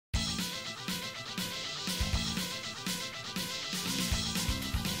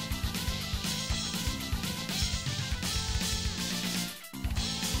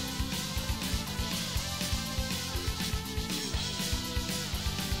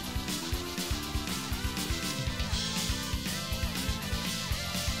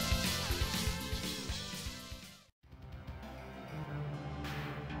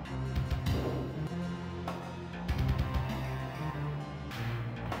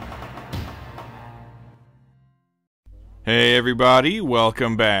Hey everybody,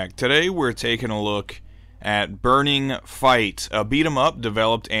 welcome back. Today we're taking a look at Burning Fight, a beat 'em up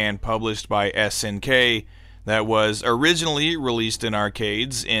developed and published by SNK that was originally released in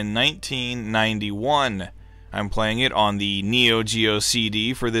arcades in 1991. I'm playing it on the Neo Geo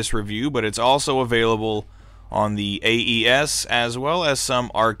CD for this review, but it's also available on the AES as well as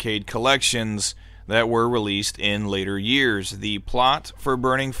some arcade collections that were released in later years. The plot for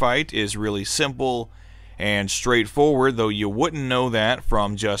Burning Fight is really simple and straightforward, though you wouldn't know that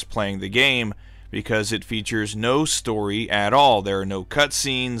from just playing the game because it features no story at all. There are no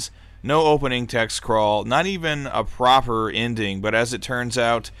cutscenes, no opening text crawl, not even a proper ending, but as it turns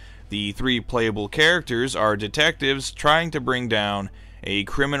out, the three playable characters are detectives trying to bring down a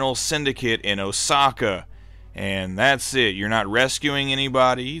criminal syndicate in Osaka. And that's it. You're not rescuing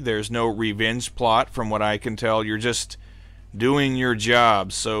anybody. There's no revenge plot from what I can tell. You're just doing your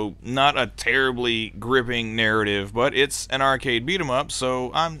job, so not a terribly gripping narrative, but it's an arcade beat 'em up, so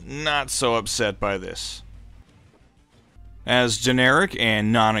I'm not so upset by this. As generic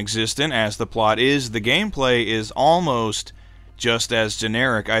and non-existent as the plot is, the gameplay is almost just as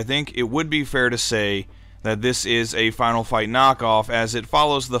generic. I think it would be fair to say that this is a Final Fight knockoff, as it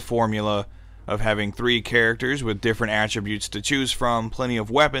follows the formula of having three characters with different attributes to choose from, plenty of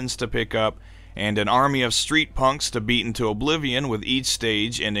weapons to pick up, and an army of street punks to beat into oblivion, with each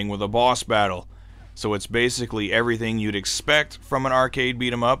stage ending with a boss battle. So it's basically everything you'd expect from an arcade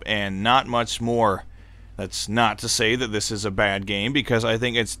beat 'em up and not much more. That's not to say that this is a bad game, because I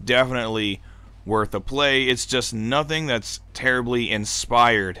think it's definitely worth a play. It's just nothing that's terribly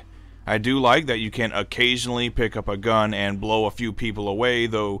inspired. I do like that you can occasionally pick up a gun and blow a few people away,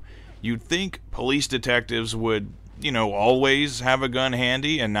 though you'd think police detectives would always have a gun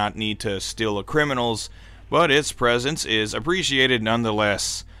handy and not need to steal a criminal's, but its presence is appreciated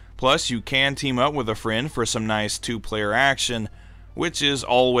nonetheless. Plus, you can team up with a friend for some nice two-player action, which is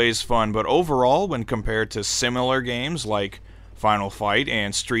always fun, but overall, when compared to similar games like Final Fight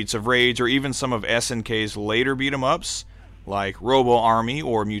and Streets of Rage, or even some of SNK's later beat-em-ups, like Robo Army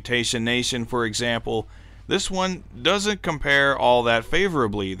or Mutation Nation, for example, this one doesn't compare all that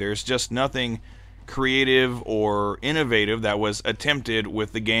favorably. There's just nothing creative or innovative that was attempted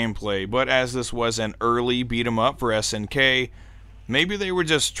with the gameplay, but as this was an early beat 'em up for SNK, maybe they were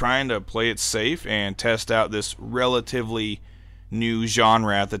just trying to play it safe and test out this relatively new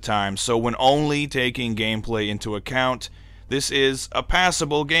genre at the time. So when only taking gameplay into account, this is a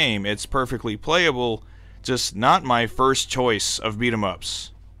passable game. It's perfectly playable, just not my first choice of beat 'em ups.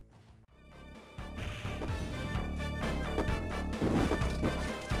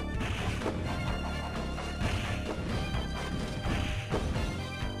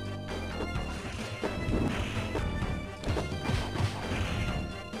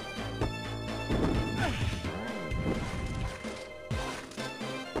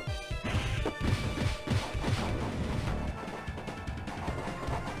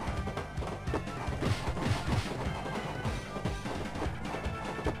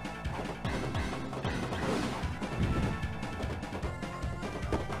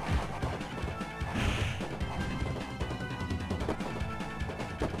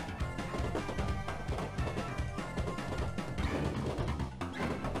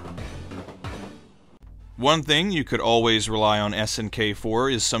 One thing you could always rely on SNK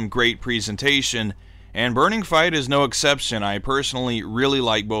for is some great presentation, and Burning Fight is no exception. I personally really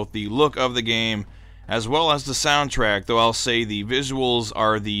like both the look of the game as well as the soundtrack, though I'll say the visuals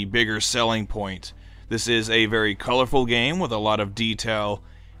are the bigger selling point. This is a very colorful game with a lot of detail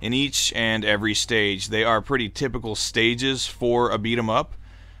in each and every stage. They are pretty typical stages for a beat 'em up: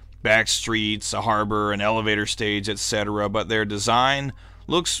 back streets, a harbor, an elevator stage, etc., but their design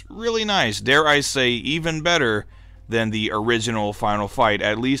looks really nice, dare I say even better than the original Final Fight,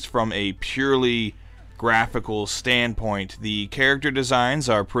 at least from a purely graphical standpoint. The character designs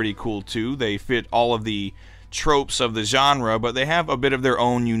are pretty cool too. They fit all of the tropes of the genre, but they have a bit of their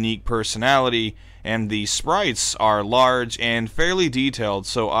own unique personality, and the sprites are large and fairly detailed,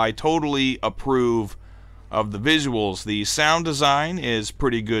 so I totally approve of the visuals. The sound design is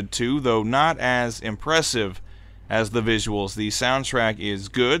pretty good too, though not as impressive as the visuals. The soundtrack is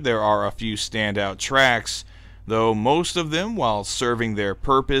good. There are a few standout tracks, though most of them, while serving their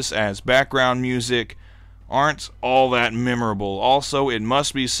purpose as background music, aren't all that memorable. Also, it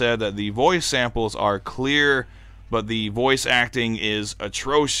must be said that the voice samples are clear, but the voice acting is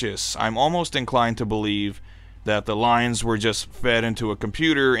atrocious. I'm almost inclined to believe that the lines were just fed into a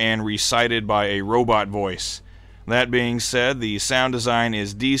computer and recited by a robot voice. That being said, the sound design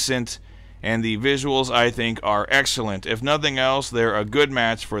is decent, and the visuals, I think, are excellent. If nothing else, they're a good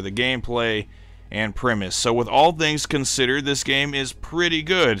match for the gameplay, and premise. So with all things considered, this game is pretty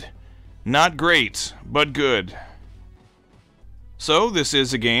good. Not great, but good. So this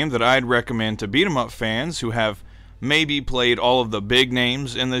is a game that I'd recommend to beat 'em up fans who have maybe played all of the big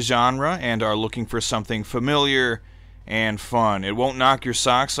names in the genre and are looking for something familiar and fun. It won't knock your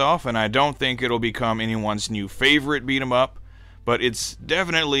socks off, and I don't think it'll become anyone's new favorite beat 'em up, but it's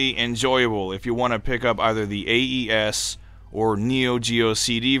definitely enjoyable. If you want to pick up either the AES or Neo Geo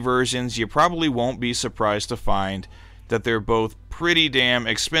CD versions, you probably won't be surprised to find that they're both pretty damn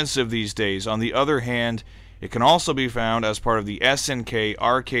expensive these days. On the other hand, it can also be found as part of the SNK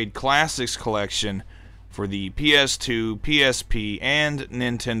Arcade Classics collection for the PS2, PSP, and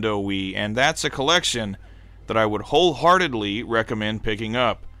Nintendo Wii, and that's a collection that I would wholeheartedly recommend picking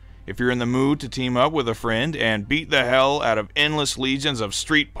up. If you're in the mood to team up with a friend and beat the hell out of endless legions of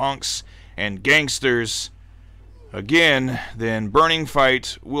street punks and gangsters, again, then Burning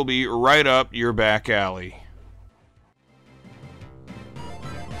Fight will be right up your back alley.